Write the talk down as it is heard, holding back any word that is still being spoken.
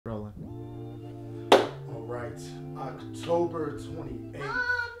right, October 28th.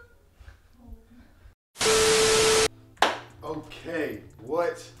 Okay,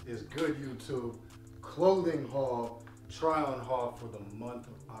 what is good, YouTube? Clothing haul, try-on haul for the month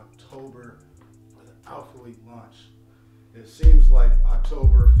of October for the Alphalete launch. It seems like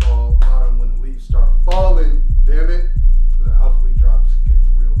October, fall, autumn, when the leaves start falling, damn it, the Alphalete drops get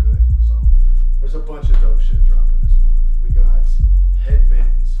real good. So there's a bunch of dope shit dropping this month. We got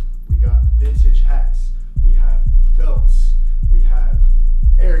headbands, we got vintage hats, we have belts, we have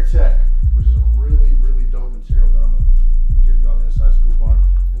air tech, which is a really, really dope material that I'm gonna give you all the inside scoop on.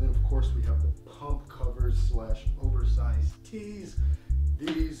 And then of course we have the pump covers / oversized tees.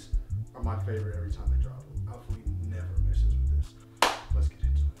 These are my favorite every time they drop them. Alphalete never misses with this. Let's get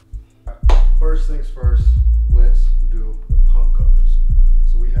into it. All right, first things first, let's do the pump covers.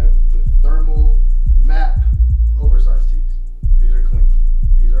 So we have the thermal map oversized tees. These are clean.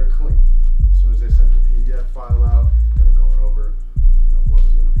 These are clean. As soon as they sent the PDF file out, they were going over, what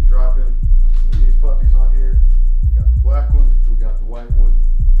was going to be dropping. And these puppies on here, we got the black one, we got the white one,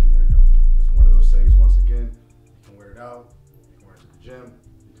 and they're dope. It's one of those things, once again, you can wear it out, you can wear it to the gym,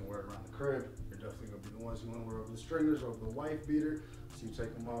 you can wear it around the crib. You're definitely going to be the ones you want to wear over the stringers, over the wife beater. So you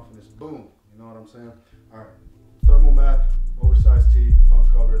take them off and it's boom. You know what I'm saying? All right. Thermal map, oversized tee, pump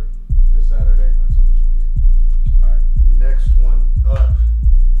cover this Saturday, October 28th. All right. Next one up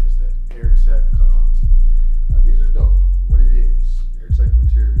is the Air Tech cutoff tee. Now these are dope. What it is, Air Tech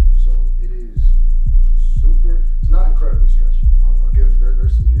material. So it is super, it's not incredibly stretchy. I'll give it,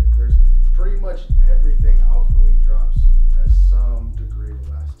 there's some give. There's pretty much everything Alphalete drops has some degree of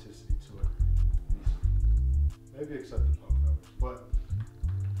elasticity to it. Maybe except the pump covers. But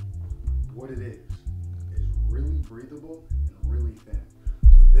what it is really breathable and really thin.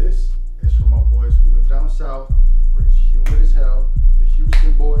 So this is for my boys who live down south where it's humid as hell. The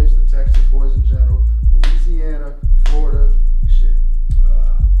Houston boys, the Texas boys in general, Louisiana, Florida, shit,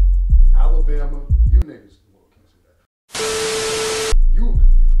 Alabama, you niggas. Well, can't say that.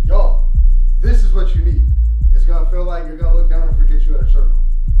 Y'all, this is what you need. It's gonna feel like you're gonna look down and forget you had a shirt on.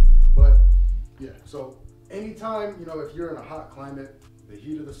 But yeah, so anytime, if you're in a hot climate, the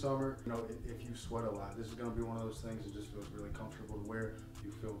heat of the summer, if you sweat a lot, this is gonna be one of those things that just feels really comfortable to wear.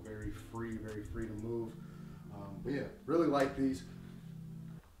 You feel very free to move. But yeah, really like these.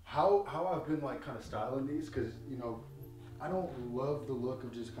 How I've been like kind of styling these, because I don't love the look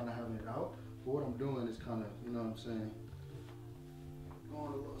of just kind of having it out. But what I'm doing is kind of, you know what I'm saying,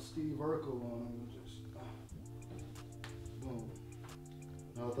 going a little Steve Urkel on them and just boom.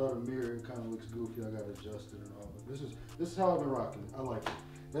 Now without a mirror, it kind of looks goofy. I got to adjust it and all. But this is how I've been rocking it. I like it.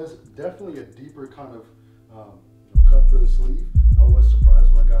 There's definitely a deeper kind of cut for the sleeve. I was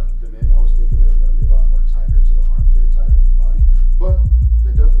surprised when I got them in. I was thinking they were going to be a lot more tighter to the armpit, tighter to the body, but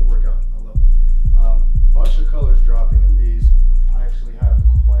they definitely work out. I love them. Bunch of colors dropping in these. I actually have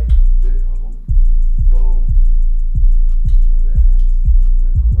quite a bit of them. Boom. And then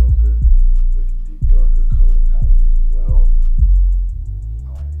went a little bit with the darker color palette as well. I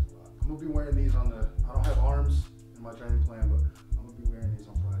like these a lot. I'm gonna be wearing these on the, I don't have arms in my training plan, but I'm gonna be wearing these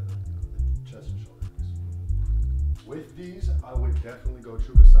on probably the chest and shoulder piece. With these, I would definitely go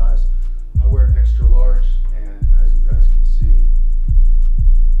true to size. I wear extra large, and as you guys can see,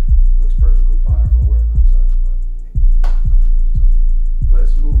 looks perfectly fine if I wear it untucked, but I prefer to tuck it.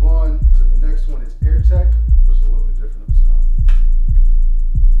 Let's move on to the next one. It's Air Tech, but it's a little bit different of a style.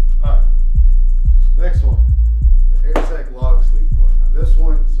 All right, next one, the Air Tech long sleeve boy. Now this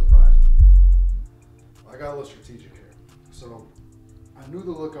one surprised me. I got a little strategic here. So I knew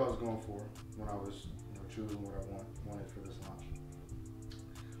the look I was going for when I was choosing what I wanted for this launch.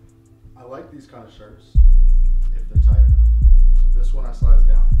 I like these kind of shirts if they're tight enough. So this one I size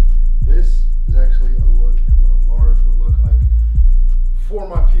down. This is actually a look at what a large would look like for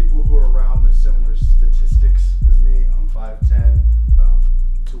my people who are around the similar statistics as me. I'm 5'10", about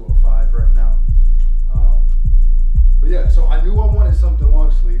 205 right now. But yeah, so I knew I wanted something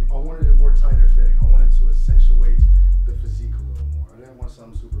long sleeve. I wanted it more tighter fitting. I wanted to accentuate the physique a little more. I didn't want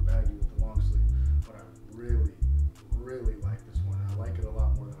something super baggy with the long sleeve, but I really, really like this one. And I like it a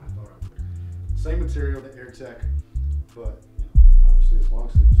lot more than I thought I would. Same material, the Air Tech, but obviously it's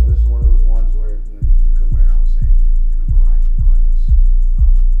long sleeve. So this is one of those ones where you can wear, I would say, in a variety of climates.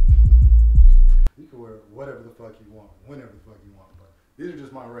 You can wear whatever the fuck you want, whenever the fuck you want. But these are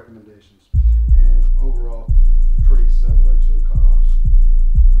just my recommendations. And overall, pretty similar to the cutoffs.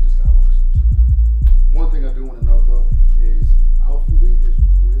 We just got long sleeves. One thing I do want to note though is Alphalete is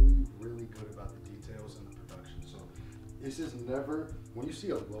really, really good about the details and the production. So this is never, when you see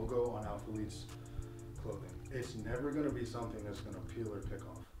a logo on Alphalete's clothing, it's never going to be something that's going to peel or pick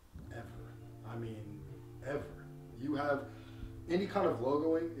off, ever. I mean, forever. You have any kind of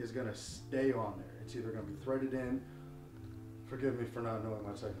logoing is gonna stay on there. It's either gonna be threaded in. Forgive me for not knowing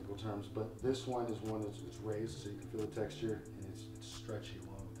my technical terms, but this one is one that's raised so you can feel the texture, and it's stretchy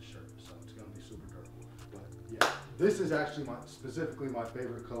along with the shirt, so it's gonna be super durable. But yeah, this is actually specifically my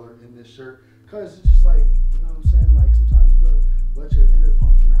favorite color in this shirt, because it's just like, you know what I'm saying, like sometimes you gotta let your inner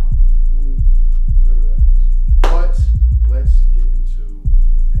pumpkin out, feel me? Whatever that means. But let's get into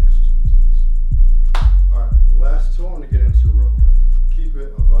the next two tees. All right, the last two I want to get into real quick. Keep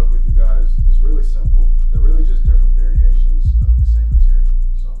it a buck with you guys. It's really simple. They're really just different variations of the same material.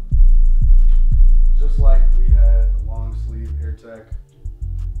 So, just like we had the long sleeve AirTech,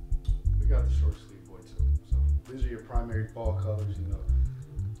 we got the short sleeve boy too. So, these are your primary fall colors. You know,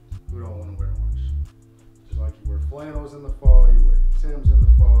 who don't want to wear orange? Just like you wear flannels in the fall, you wear your Timbs in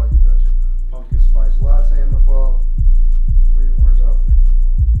the fall, you got your pumpkin spice latte in the fall, you wear your orange Alphalete in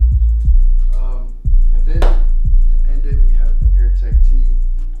the fall. And then to end it, we have the AirTech tee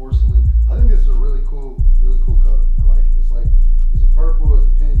in porcelain. I think this is a really cool color. I like it. It's like, is it purple? Is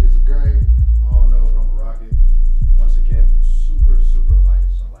it pink? Is it gray? I don't know, but I'm gonna rock it. Once again, super light.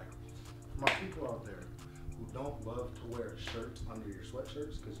 So like, for my people out there who don't love to wear a shirt under your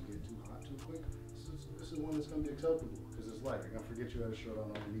sweatshirts because you get too hot too quick, this is one that's gonna be acceptable because it's light. You're gonna forget you had a shirt on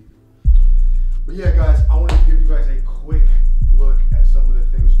underneath it. But yeah, guys, I wanted to give you guys a quick look at some of the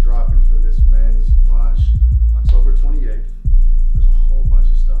things dropping for this men's launch, October 28th. There's a whole bunch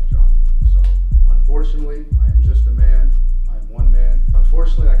of stuff dropping. So, unfortunately, I am just a man. I'm one man.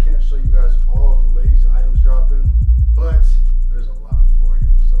 Unfortunately, I can't show you guys all of the ladies' items dropping, but there's a lot for you.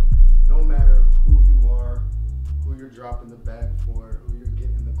 So, no matter who you are, who you're dropping the bag for, who you're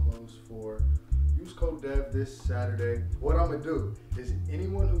getting the clothes for, use code DEV this Saturday. What I'm gonna do is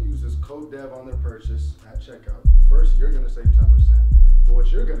anyone who uses code DEV on their purchase at checkout, first you're gonna save 10%. But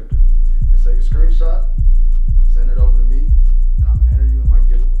what you're gonna do is take a screenshot, send it over to me, and I'm gonna enter you in my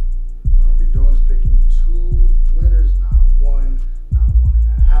giveaway. What I'm gonna be doing is picking 2 winners, not 1, not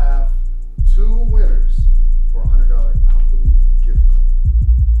 1.5, 2 winners for a $100 Alphalete gift card.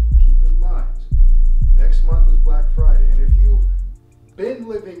 Keep in mind, next month is Black Friday, and if you've been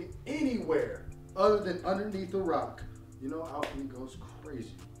living anywhere other than underneath a rock, you know Alphalete goes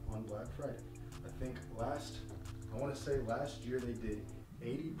crazy on Black Friday. I think last year they did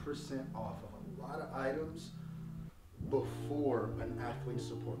 80% off of a lot of items before an athlete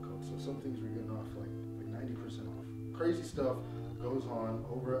support code. So some things were getting off like 90% off. Crazy stuff goes on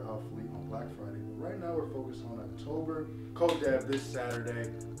over at Alphalete on Black Friday. But right now we're focused on October. Code DEV this Saturday,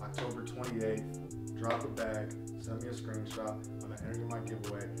 October 28th. Drop a bag, send me a screenshot. I'm gonna enter you in my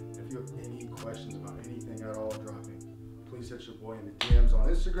giveaway. If you have any questions about anything at all dropping, please hit your boy in the DMs on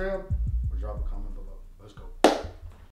Instagram or drop a comment.